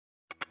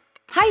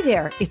Hi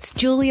there, it's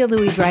Julia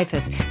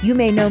Louis-Dreyfus. You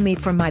may know me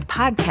from my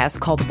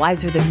podcast called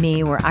Wiser Than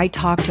Me, where I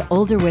talk to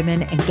older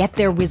women and get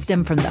their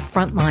wisdom from the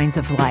front lines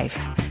of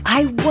life.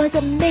 I was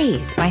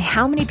amazed by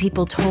how many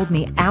people told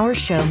me our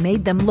show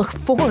made them look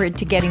forward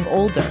to getting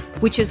older,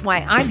 which is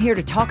why I'm here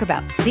to talk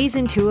about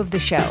season 2 of the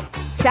show.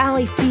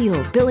 Sally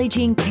Field, Billie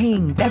Jean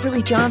King,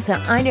 Beverly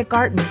Johnson, Ina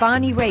Garten,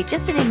 Bonnie Raitt,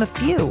 just to name a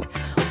few.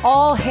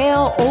 All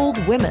hail old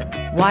women.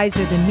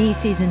 Wiser Than Me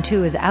season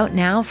 2 is out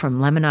now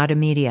from Lemonada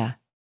Media.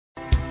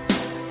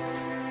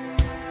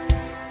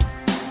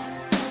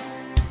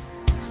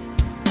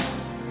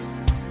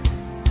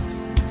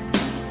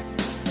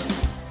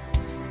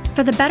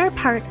 For the better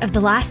part of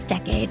the last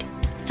decade,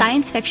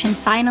 science fiction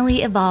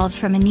finally evolved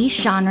from a niche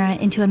genre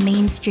into a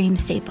mainstream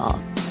staple.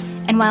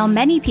 And while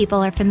many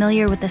people are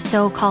familiar with the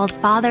so-called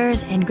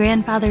fathers and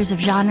grandfathers of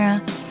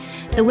genre,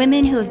 the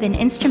women who have been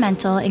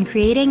instrumental in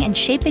creating and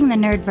shaping the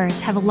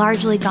nerdverse have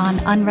largely gone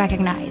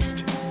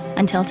unrecognized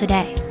until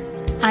today.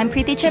 I'm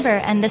Preeti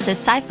Chibber, and this is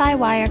Sci-Fi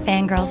Wire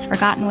Fangirls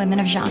Forgotten Women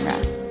of Genre,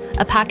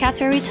 a podcast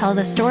where we tell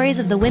the stories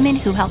of the women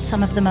who helped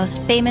some of the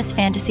most famous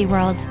fantasy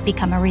worlds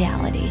become a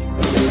reality.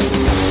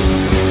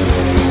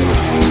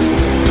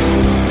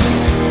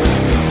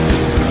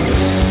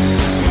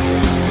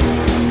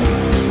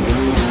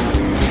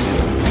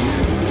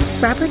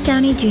 Robert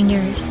Downey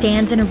Jr.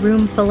 stands in a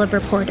room full of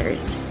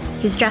reporters.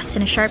 He's dressed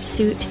in a sharp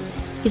suit.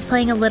 He's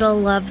playing a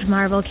little-loved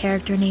Marvel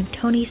character named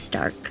Tony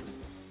Stark.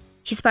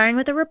 He's sparring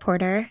with a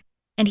reporter,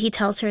 and he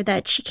tells her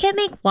that she can't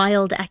make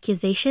wild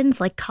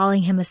accusations like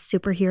calling him a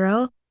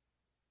superhero.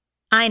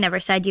 "I never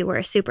said you were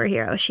a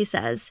superhero," she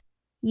says.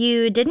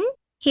 "You didn't?"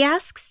 he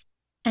asks,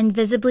 and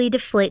visibly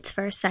deflates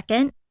for a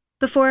second,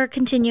 before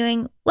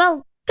continuing,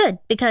 "Well, good,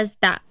 because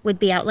that would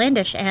be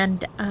outlandish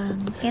and,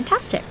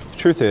 fantastic."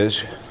 Truth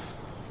is,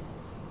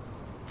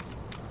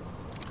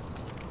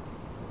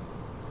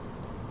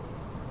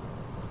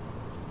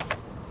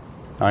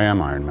 I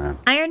am Iron Man.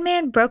 Iron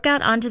Man broke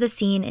out onto the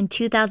scene in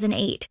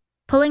 2008,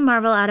 pulling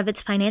Marvel out of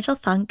its financial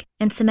funk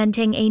and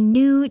cementing a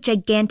new,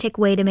 gigantic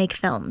way to make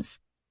films.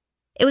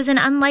 It was an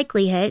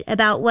unlikely hit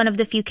about one of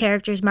the few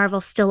characters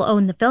Marvel still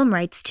owned the film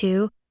rights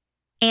to,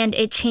 and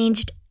it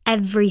changed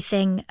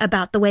everything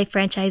about the way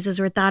franchises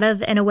were thought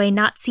of in a way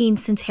not seen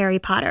since Harry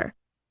Potter.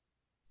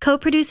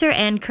 Co-producer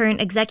and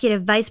current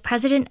executive vice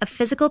president of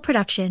physical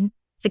production,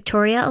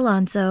 Victoria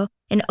Alonso,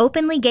 an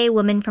openly gay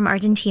woman from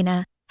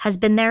Argentina, has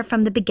been there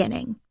from the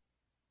beginning.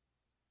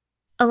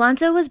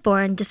 Alonso was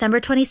born December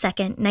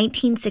 22,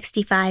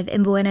 1965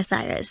 in Buenos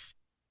Aires.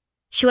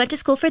 She went to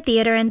school for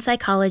theater and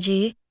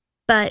psychology,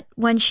 but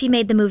when she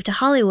made the move to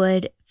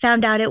Hollywood,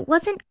 found out it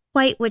wasn't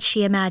quite what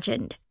she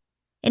imagined.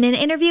 In an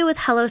interview with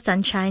Hello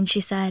Sunshine,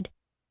 she said,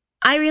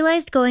 "I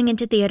realized going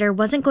into theater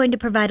wasn't going to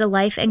provide a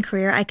life and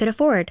career I could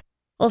afford.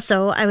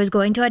 Also, I was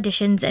going to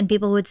auditions and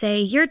people would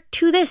say, 'You're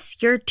too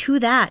this, you're too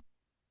that.'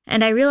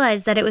 And I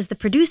realized that it was the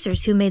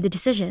producers who made the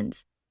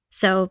decisions.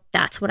 So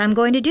that's what I'm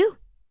going to do."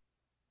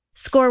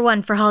 Score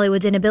one for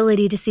Hollywood's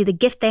inability to see the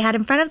gift they had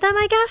in front of them,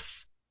 I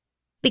guess?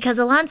 Because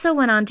Alonso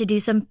went on to do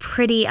some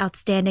pretty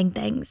outstanding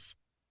things.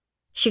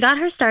 She got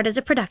her start as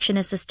a production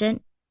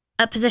assistant,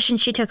 a position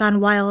she took on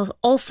while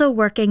also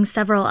working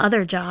several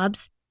other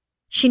jobs.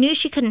 She knew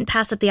she couldn't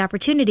pass up the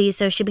opportunity,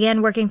 so she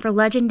began working for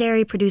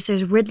legendary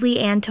producers Ridley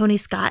and Tony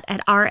Scott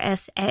at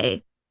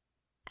RSA.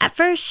 At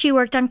first, she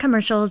worked on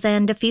commercials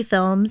and a few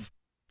films.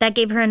 That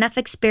gave her enough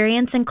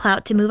experience and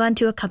clout to move on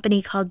to a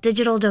company called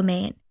Digital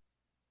Domain.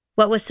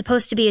 What was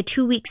supposed to be a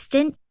 2-week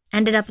stint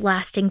ended up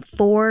lasting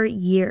 4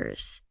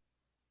 years.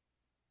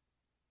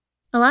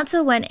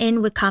 Alonso went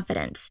in with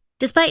confidence,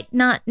 despite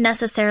not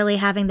necessarily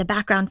having the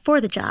background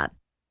for the job.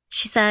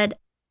 She said,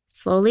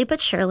 "Slowly but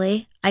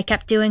surely, I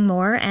kept doing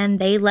more, and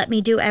they let me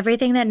do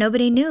everything that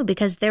nobody knew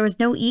because there was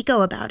no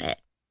ego about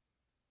it."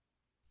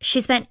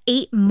 She spent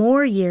 8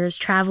 more years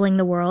traveling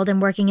the world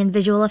and working in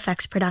visual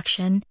effects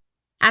production.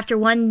 After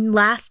one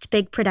last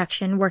big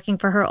production working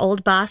for her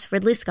old boss,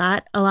 Ridley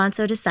Scott,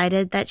 Alonso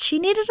decided that she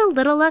needed a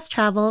little less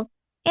travel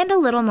and a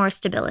little more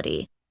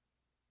stability.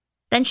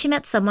 Then she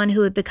met someone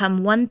who would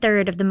become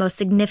 1/3 of the most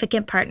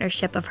significant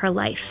partnership of her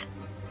life.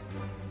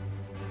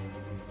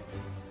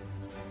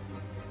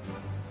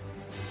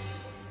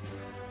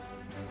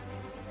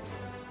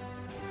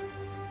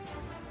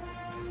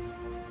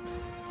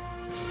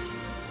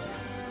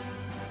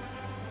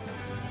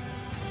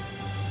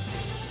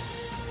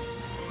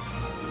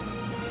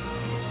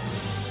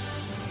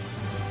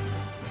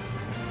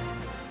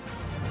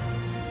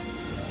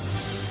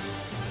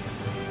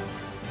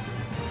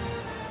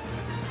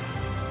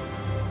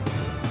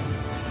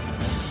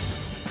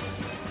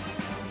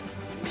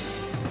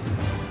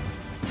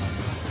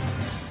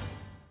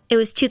 It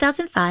was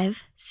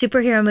 2005.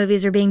 Superhero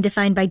movies were being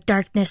defined by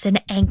darkness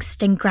and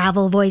angst and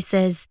gravel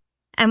voices,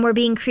 and were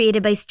being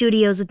created by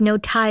studios with no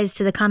ties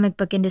to the comic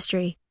book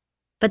industry.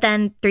 But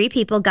then 3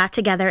 people got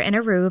together in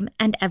a room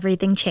and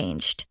everything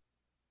changed.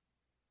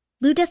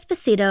 Lou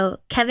Despacito,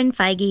 Kevin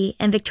Feige,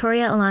 and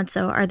Victoria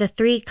Alonso are the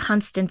 3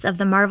 constants of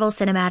the Marvel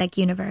Cinematic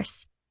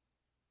Universe.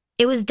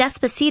 It was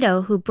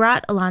Despacito who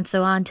brought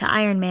Alonso on to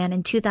Iron Man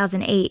in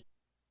 2008.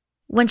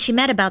 When she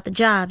met about the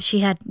job, she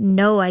had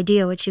no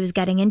idea what she was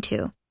getting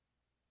into.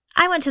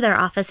 I went to their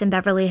office in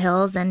Beverly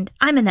Hills, and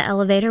I'm in the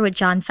elevator with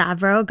Jon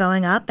Favreau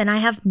going up, and I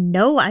have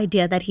no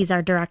idea that he's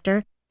our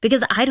director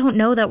because I don't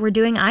know that we're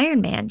doing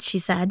Iron Man, she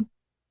said.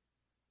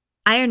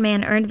 Iron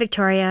Man earned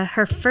Victoria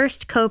her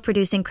first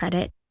co-producing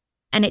credit,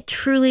 and it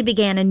truly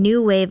began a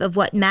new wave of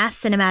what mass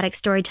cinematic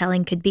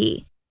storytelling could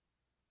be.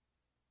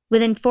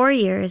 Within 4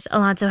 years,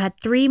 Alonso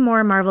had 3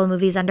 more Marvel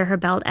movies under her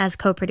belt as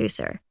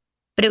co-producer,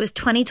 but it was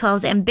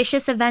 2012's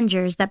ambitious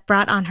Avengers that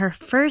brought on her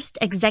first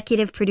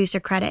executive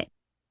producer credit.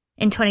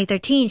 In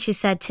 2013, she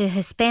said to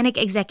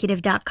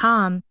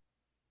HispanicExecutive.com,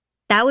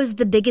 "That was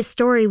the biggest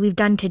story we've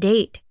done to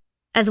date,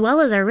 as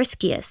well as our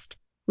riskiest.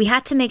 We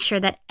had to make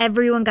sure that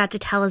everyone got to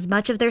tell as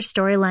much of their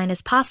storyline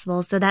as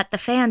possible so that the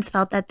fans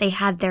felt that they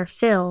had their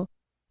fill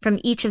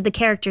from each of the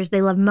characters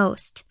they loved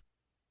most."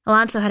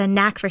 Alonso had a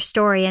knack for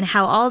story and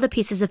how all the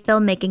pieces of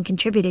filmmaking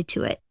contributed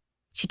to it.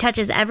 She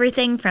touches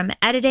everything from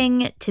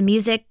editing to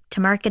music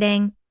to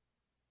marketing.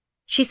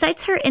 She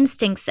cites her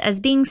instincts as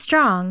being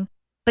strong,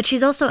 but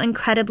she's also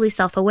incredibly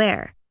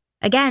self-aware.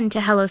 Again,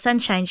 to Hello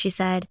Sunshine, she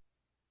said,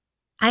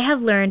 "I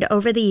have learned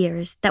over the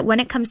years that when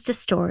it comes to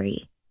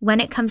story, when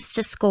it comes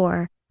to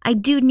score, I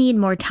do need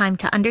more time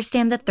to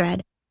understand the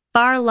thread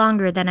far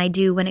longer than I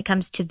do when it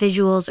comes to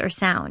visuals or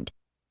sound.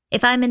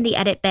 If I'm in the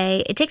edit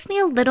bay, it takes me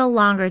a little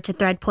longer to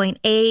thread point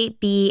A,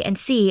 B, and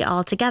C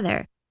all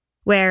together.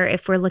 Where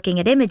if we're looking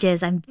at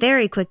images, I'm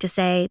very quick to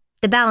say,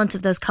 the balance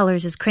of those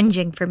colors is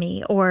cringing for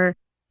me, or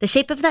the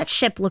shape of that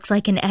ship looks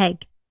like an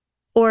egg.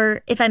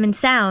 Or if I'm in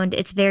sound,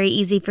 it's very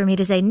easy for me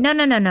to say,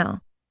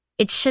 no.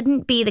 It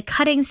shouldn't be the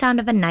cutting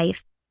sound of a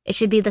knife. It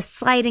should be the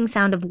sliding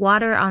sound of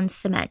water on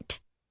cement."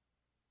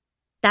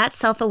 That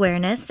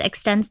self-awareness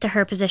extends to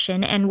her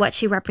position and what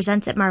she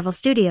represents at Marvel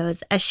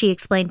Studios, as she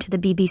explained to the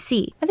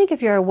BBC. I think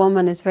if you're a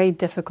woman, it's very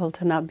difficult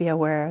to not be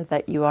aware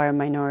that you are a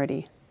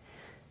minority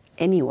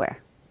anywhere.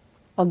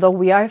 Although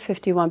we are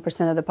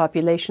 51% of the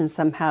population,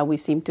 somehow we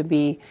seem to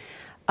be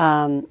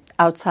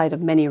outside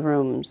of many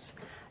rooms.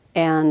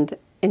 And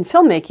in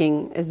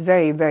filmmaking, it's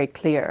very, very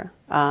clear,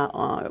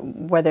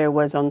 whether it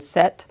was on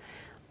set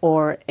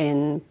or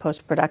in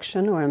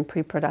post-production or in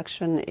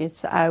pre-production.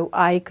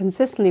 I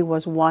consistently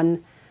was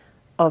one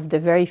of the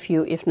very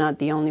few, if not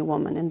the only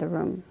woman in the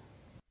room.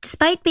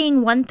 Despite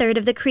being 1/3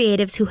 of the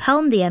creatives who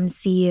helmed the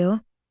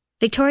MCU,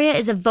 Victoria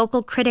is a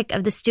vocal critic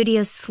of the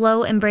studio's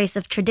slow embrace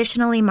of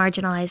traditionally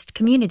marginalized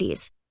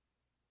communities.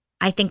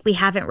 "I think we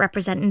haven't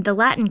represented the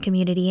Latin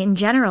community in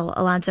general,"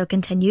 Alonso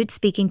continued,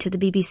 speaking to the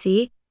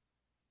BBC.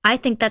 "I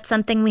think that's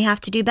something we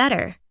have to do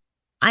better.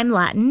 I'm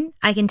Latin.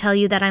 I can tell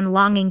you that I'm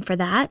longing for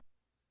that.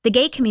 The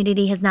gay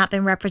community has not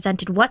been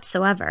represented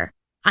whatsoever.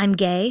 I'm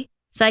gay,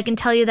 so I can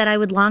tell you that I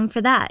would long for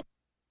that.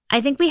 I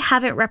think we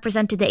haven't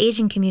represented the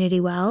Asian community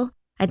well.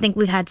 I think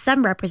we've had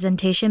some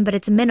representation, but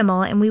it's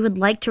minimal, and we would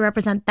like to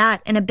represent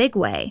that in a big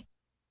way."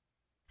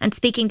 And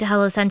speaking to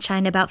Hello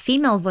Sunshine about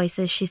female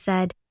voices, she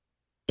said,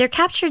 "They're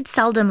captured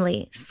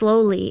seldomly,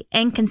 slowly,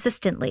 and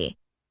consistently.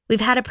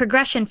 We've had a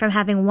progression from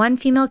having one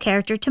female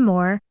character to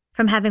more,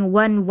 from having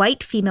one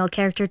white female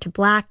character to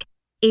Black,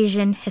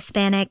 Asian,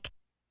 Hispanic.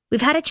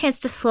 We've had a chance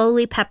to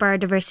slowly pepper our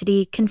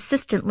diversity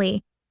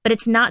consistently, but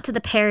it's not to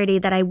the parity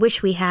that I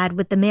wish we had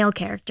with the male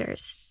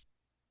characters."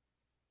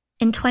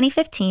 In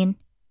 2015,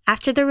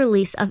 after the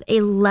release of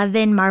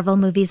 11 Marvel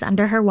movies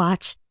under her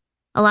watch,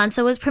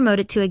 Alonso was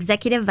promoted to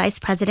Executive Vice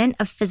President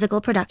of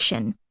Physical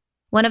Production,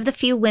 one of the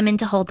few women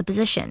to hold the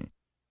position.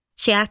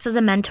 She acts as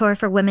a mentor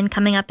for women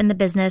coming up in the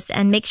business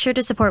and makes sure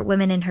to support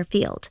women in her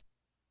field.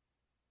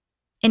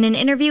 In an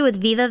interview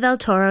with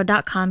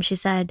VivaVelToro.com, she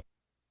said,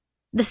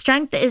 "The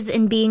strength is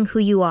in being who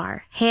you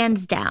are,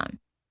 hands down.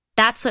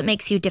 That's what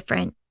makes you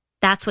different.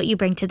 That's what you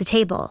bring to the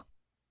table.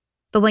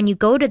 But when you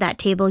go to that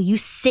table, you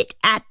sit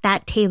at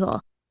that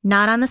table,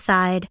 not on the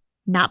side,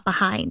 not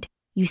behind.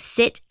 You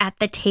sit at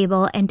the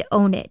table and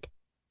own it.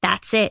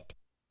 That's it.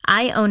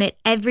 I own it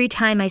every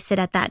time I sit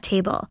at that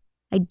table.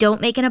 I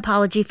don't make an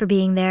apology for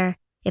being there.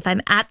 If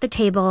I'm at the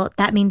table,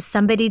 that means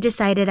somebody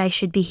decided I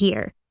should be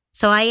here.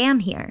 So I am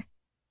here.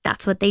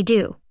 That's what they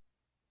do."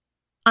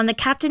 On the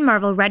Captain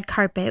Marvel red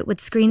carpet with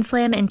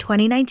ScreenSlam in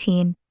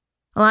 2019,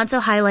 Alonso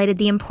highlighted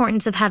the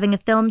importance of having a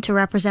film to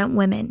represent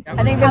women.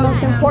 I think the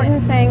most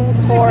important thing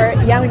for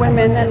young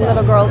women and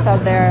little girls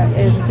out there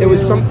is to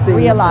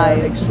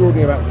realize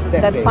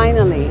that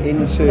finally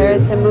there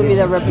is a movie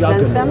that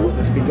represents them,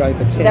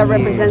 that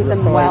represents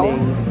them well,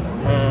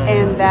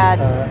 and that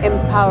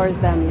empowers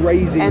them,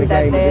 and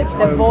that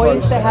the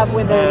voice they have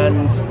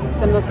within is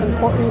the most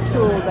important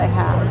tool they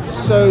have.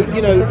 So,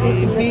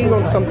 being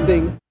on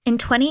something... In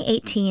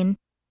 2018,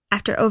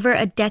 after over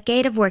a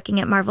decade of working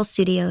at Marvel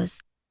Studios,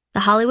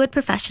 the Hollywood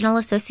Professional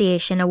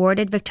Association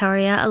awarded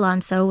Victoria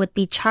Alonso with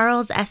the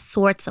Charles S.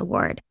 Schwartz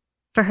Award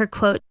for her,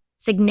 quote,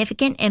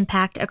 "significant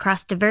impact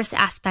across diverse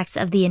aspects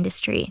of the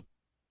industry."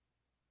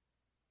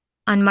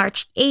 On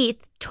March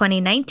 8th,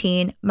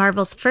 2019,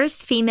 Marvel's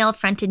first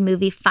female-fronted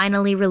movie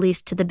finally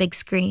released to the big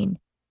screen.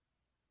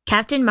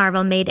 Captain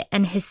Marvel made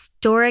an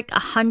historic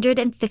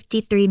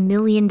 $153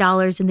 million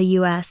in the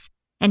US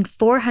and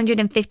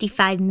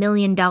 $455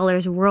 million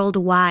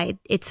worldwide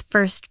its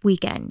first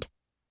weekend,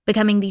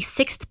 becoming the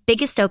 6th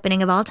biggest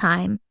opening of all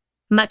time,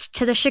 much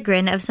to the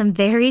chagrin of some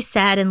very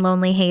sad and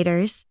lonely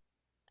haters.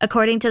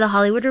 According to The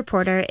Hollywood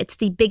Reporter, it's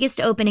the biggest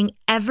opening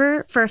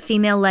ever for a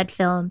female-led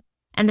film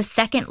and the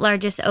 2nd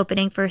largest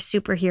opening for a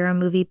superhero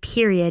movie,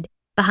 period,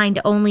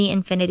 behind only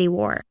Infinity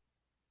War.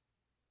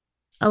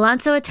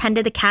 Alonso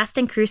attended the cast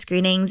and crew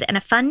screenings, and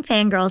a fun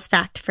fangirls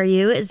fact for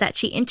you is that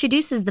she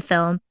introduces the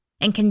film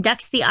and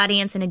conducts the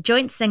audience in a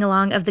joint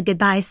sing-along of the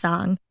Goodbye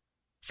song,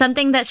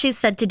 something that she's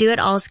said to do at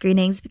all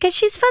screenings because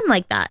she's fun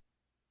like that.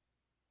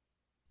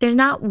 There's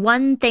not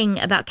one thing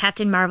about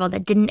Captain Marvel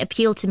that didn't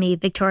appeal to me,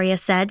 Victoria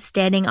said,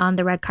 standing on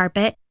the red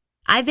carpet.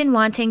 I've been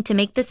wanting to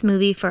make this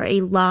movie for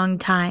a long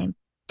time.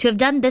 To have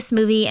done this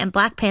movie and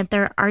Black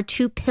Panther are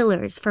 2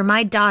 pillars for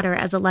my daughter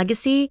as a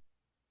legacy.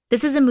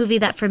 This is a movie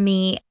that for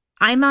me,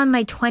 I'm on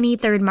my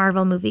 23rd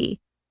Marvel movie,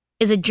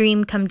 is a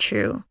dream come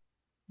true.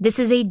 This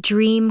is a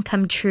dream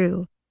come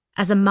true.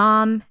 As a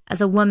mom,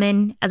 as a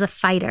woman, as a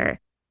fighter,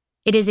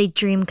 it is a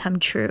dream come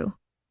true.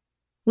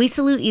 We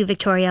salute you,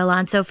 Victoria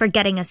Alonso, for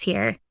getting us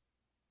here.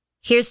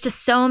 Here's to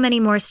so many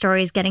more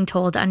stories getting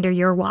told under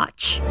your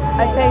watch.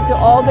 I say to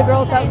all the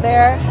girls out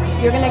there,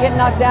 you're going to get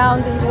knocked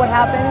down. This is what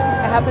happens.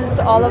 It happens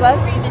to all of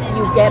us.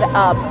 You get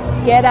up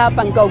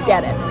and go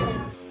get it.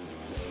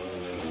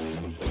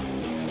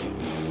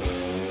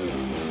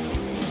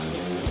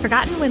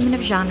 Forgotten Women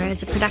of Genre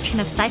is a production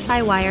of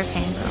Sci-Fi Wire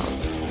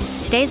Fangirls.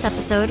 Today's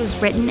episode was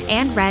written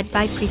and read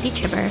by Preeti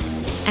Chibber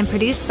and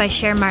produced by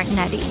Cher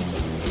Martinetti.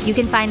 You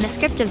can find the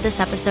script of this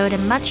episode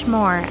and much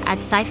more at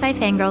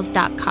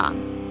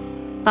scififangirls.com.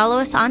 Follow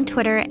us on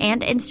Twitter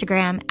and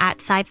Instagram at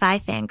Sci-Fi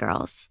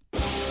Fangirls.